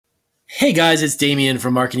Hey guys, it's Damien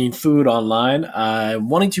from Marketing Food Online. I'm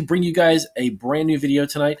wanting to bring you guys a brand new video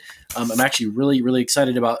tonight. I'm actually really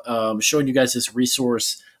excited about showing you guys this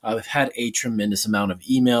resource. I've had a tremendous amount of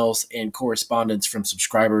emails and correspondence from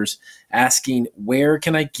subscribers asking where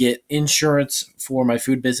can I get insurance for my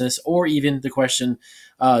food business, or even the question,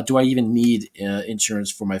 do I even need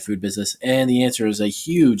insurance for my food business? And the answer is a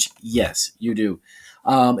huge yes, you do.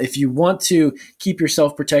 If you want to keep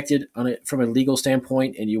yourself protected from a legal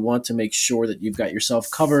standpoint, and you want to make sure that you've got yourself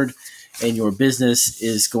covered and your business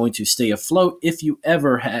is going to stay afloat, if you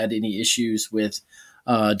ever had any issues with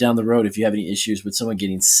down the road, if you have any issues with someone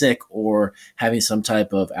getting sick or having some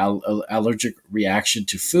type of allergic reaction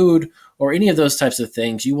to food or any of those types of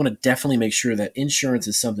things, you want to definitely make sure that insurance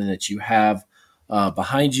is something that you have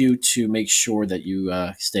behind you to make sure that you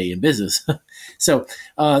stay in business. So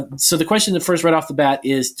the question that first right off the bat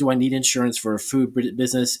is, do I need insurance for a food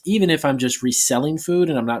business? Even if I'm just reselling food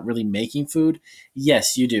and I'm not really making food?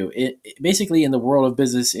 Yes, you do. Basically, in the world of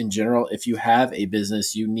business in general, if you have a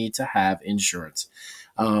business, you need to have insurance.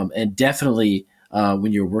 And definitely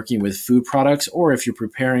when you're working with food products, or if you're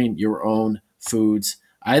preparing your own foods,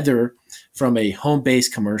 either from a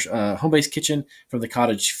home-based kitchen from the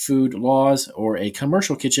cottage food laws, or a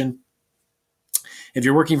commercial kitchen. If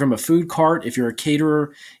you're working from a food cart, if you're a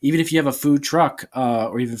caterer, even if you have a food truck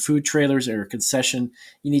or even food trailers or a concession,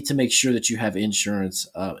 you need to make sure that you have insurance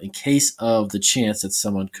in case of the chance that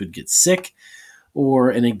someone could get sick,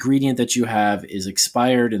 or an ingredient that you have is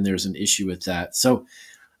expired and there's an issue with that. So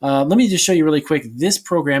let me just show you really quick. This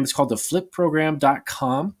program is called the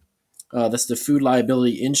flipprogram.com. That's the food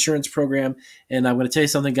liability insurance program. And I'm going to tell you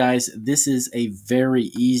something, guys. This is a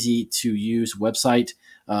very easy to use website.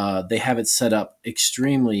 They have it set up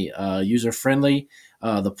extremely user friendly.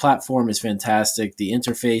 The platform is fantastic. The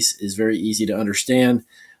interface is very easy to understand.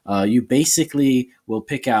 You basically will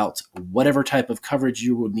pick out whatever type of coverage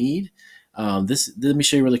you will need. Let me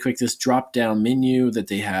show you really quick this drop down menu that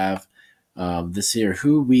they have. This here,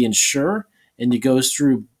 who we insure, and it goes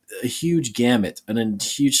through a huge gamut and a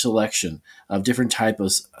huge selection of different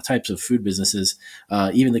types of food businesses.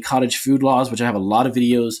 Even the cottage food laws, which I have a lot of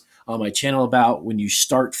videos on my channel about. When you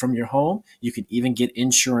start from your home, you can even get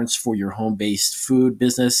insurance for your home-based food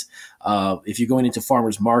business. If you're going into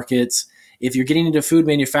farmers markets, if you're getting into food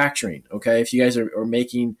manufacturing, okay, if you guys are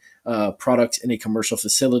making products in a commercial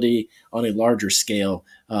facility on a larger scale,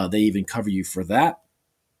 they even cover you for that.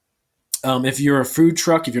 If you're a food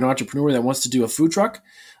truck, if you're an entrepreneur that wants to do a food truck,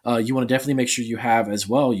 you want to definitely make sure you have as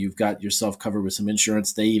well. You've got yourself covered with some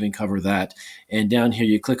insurance. They even cover that. And down here,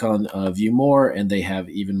 you click on View More, and they have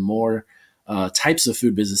even more types of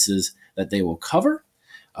food businesses that they will cover.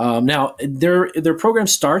 Now, their program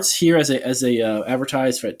starts here as a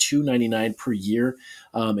advertised at $299 per year.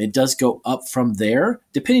 It does go up from there,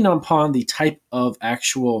 depending upon the type of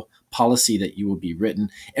actual policy that you will be written.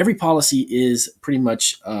 Every policy is pretty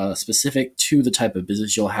much specific to the type of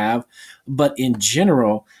business you'll have, but in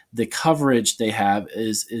general, the coverage they have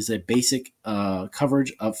is a basic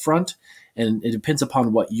coverage up front, and it depends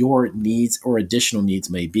upon what your needs or additional needs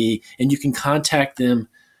may be. And you can contact them.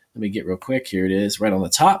 Let me get real quick. Here it is right on the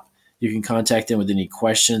top. You can contact them with any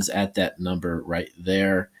questions at that number right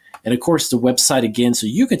there. And of course, the website again, so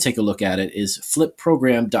you can take a look at it, is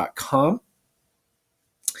flipprogram.com.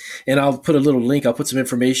 And I'll put a little link. I'll put some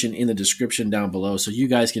information in the description down below, so you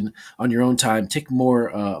guys can, on your own time, take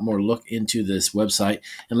more look into this website.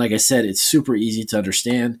 And like I said, it's super easy to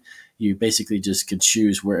understand. You basically just can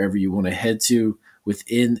choose wherever you want to head to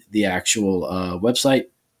within the actual website,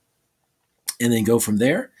 and then go from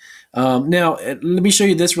there. Now, let me show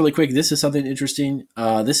you this really quick. This is something interesting.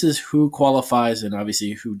 This is who qualifies and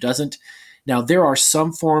obviously who doesn't. Now, there are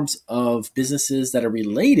some forms of businesses that are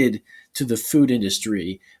related to the food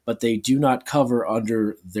industry, but they do not cover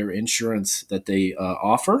under their insurance that they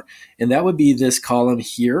offer. And that would be this column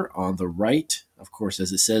here on the right, of course,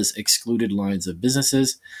 as it says, excluded lines of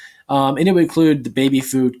businesses. And it would include the baby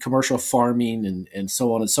food, commercial farming, and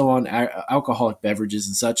so on, alcoholic beverages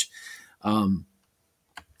and such.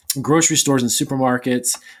 Grocery stores and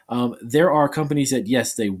supermarkets. There are companies that,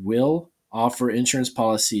 yes, they will offer insurance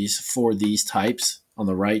policies for these types on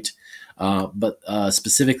the right. But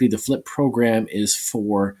specifically, the FLIP program is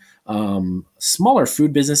for smaller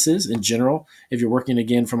food businesses in general. If you're working,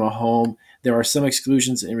 again, from a home, there are some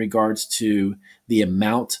exclusions in regards to the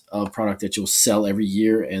amount of product that you'll sell every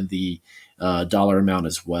year and the dollar amount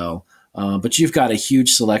as well. But you've got a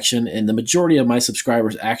huge selection, and the majority of my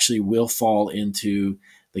subscribers actually will fall into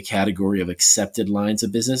the category of accepted lines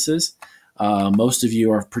of businesses. Most of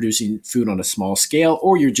you are producing food on a small scale,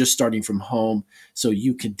 or you're just starting from home. So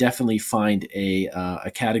you could definitely find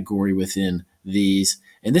a category within these.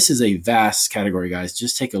 And this is a vast category, guys.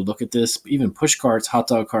 Just take a look at this. Even push carts, hot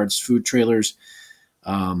dog carts, food trailers,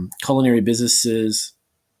 culinary businesses,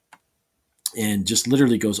 and just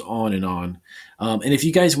literally goes on and on. And if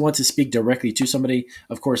you guys want to speak directly to somebody,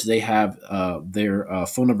 of course, they have their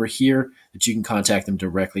phone number here that you can contact them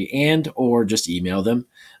directly and or just email them.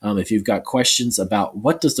 If you've got questions about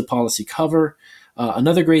what does the policy cover.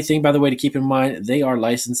 Another great thing, by the way, to keep in mind, they are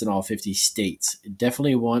licensed in all 50 states.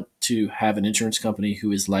 Definitely want to have an insurance company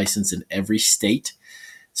who is licensed in every state.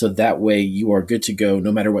 So that way you are good to go.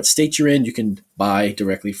 No matter what state you're in, you can buy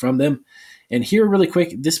directly from them. And here, really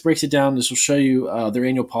quick, this breaks it down. This will show you their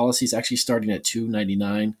annual policy is actually starting at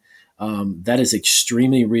 $299. That is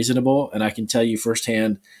extremely reasonable, and I can tell you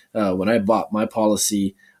firsthand when I bought my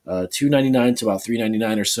policy, $299 to about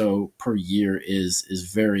 $399 or so per year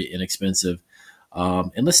is very inexpensive.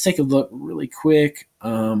 And let's take a look really quick.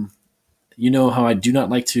 You know how I do not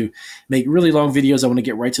like to make really long videos. I want to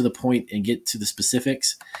get right to the point and get to the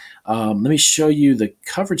specifics. Let me show you the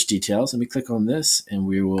coverage details. Let me click on this, and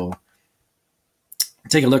we will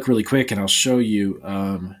take a look really quick, and I'll show you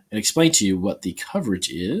and explain to you what the coverage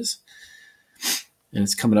is. And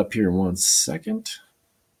it's coming up here in 1 second.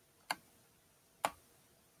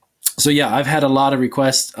 So yeah, I've had a lot of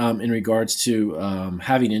requests in regards to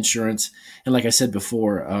having insurance. And like I said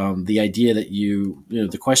before, the idea that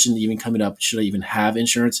the question even coming up, should I even have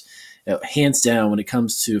insurance? Hands down, when it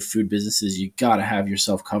comes to food businesses, you got to have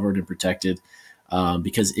yourself covered and protected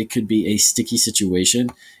because it could be a sticky situation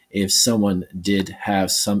if someone did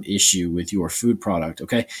have some issue with your food product,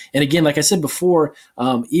 okay? And again, like I said before,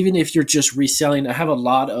 even if you're just reselling, I have a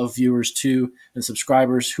lot of viewers too and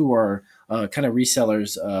subscribers who are kind of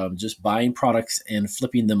resellers, just buying products and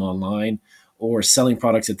flipping them online or selling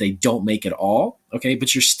products that they don't make at all, okay?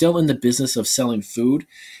 But you're still in the business of selling food,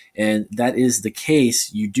 and that is the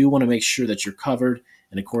case. You do want to make sure that you're covered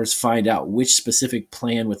and, of course, find out which specific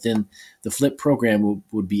plan within the FLIP program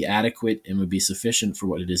would be adequate and would be sufficient for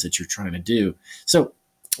what it is that you're trying to do. So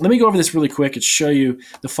let me go over this really quick and show you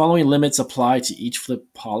the following limits apply to each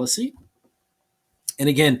FLIP policy. And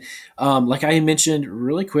again, like I mentioned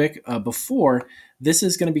really quick before, this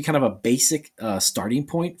is going to be kind of a basic starting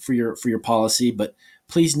point for your policy, but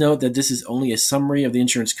please note that this is only a summary of the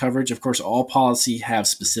insurance coverage. Of course, all policy have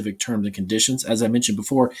specific terms and conditions. As I mentioned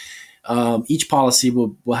before, each policy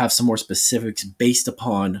will have some more specifics based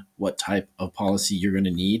upon what type of policy you're going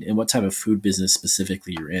to need and what type of food business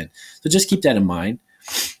specifically you're in. So just keep that in mind.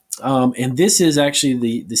 And this is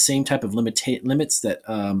actually the same type of limits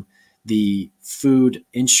that the food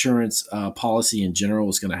insurance policy in general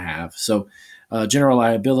is going to have. So general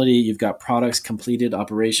liability, you've got products, completed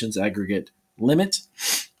operations, aggregate limit.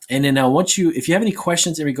 And then now if you have any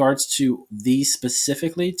questions in regards to these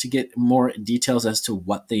specifically to get more details as to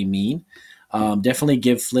what they mean, definitely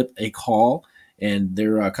give Flip a call, and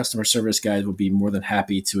their customer service guys will be more than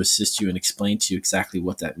happy to assist you and explain to you exactly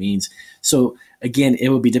what that means. So again, it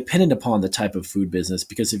will be dependent upon the type of food business,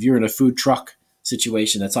 because if you're in a food truck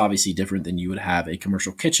situation, that's obviously different than you would have a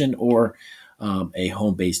commercial kitchen or a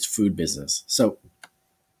home-based food business. So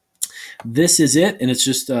this is it, and it's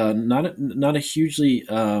just not a hugely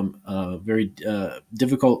very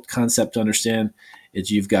difficult concept to understand.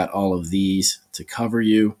 You've got all of these to cover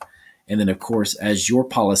you, and then of course, as your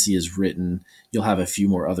policy is written, you'll have a few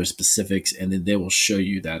more other specifics, and then they will show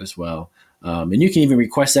you that as well. And you can even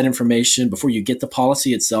request that information before you get the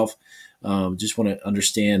policy itself. Just want to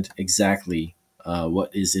understand exactly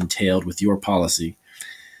what is entailed with your policy.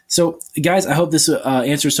 So, guys, I hope this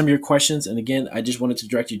answers some of your questions. And again, I just wanted to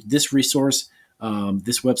direct you to this resource.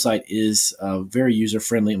 This website is very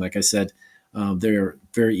user-friendly. And like I said, they're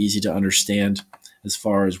very easy to understand as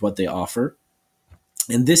far as what they offer.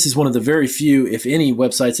 And this is one of the very few, if any,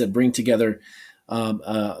 websites that bring together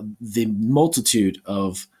the multitude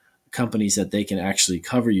of companies that they can actually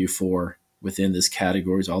cover you for within this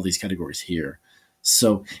categories, all these categories here.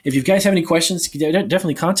 So if you guys have any questions,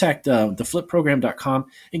 definitely contact theflipprogram.com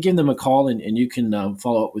and give them a call, and you can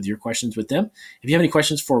follow up with your questions with them. If you have any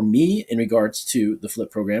questions for me in regards to the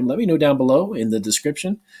Flip program, let me know down below in the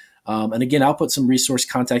description. And again, I'll put some resource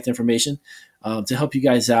contact information to help you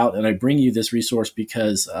guys out. And I bring you this resource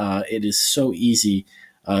because it is so easy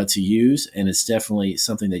to use, and it's definitely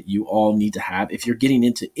something that you all need to have if you're getting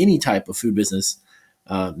into any type of food business.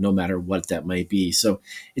 No matter what that might be. So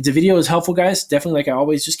if the video is helpful, guys, definitely, like I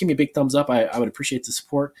always, just give me a big thumbs up. I would appreciate the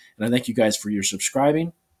support. And I thank you guys for your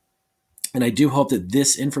subscribing. And I do hope that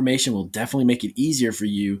this information will definitely make it easier for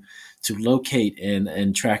you to locate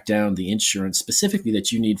and track down the insurance specifically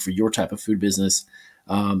that you need for your type of food business.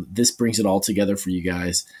 This brings it all together for you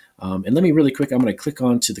guys. And let me really quick, I'm going to click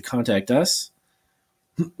on to the contact us.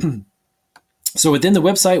 So within the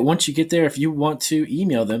website, once you get there, if you want to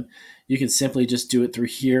email them, you can simply just do it through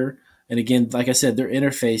here. And again, like I said, their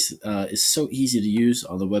interface is so easy to use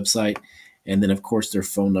on the website. And then, of course, their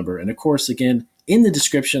phone number. And of course, again, in the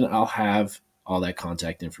description, I'll have all that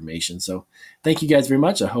contact information. So thank you guys very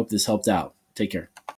much. I hope this helped out. Take care.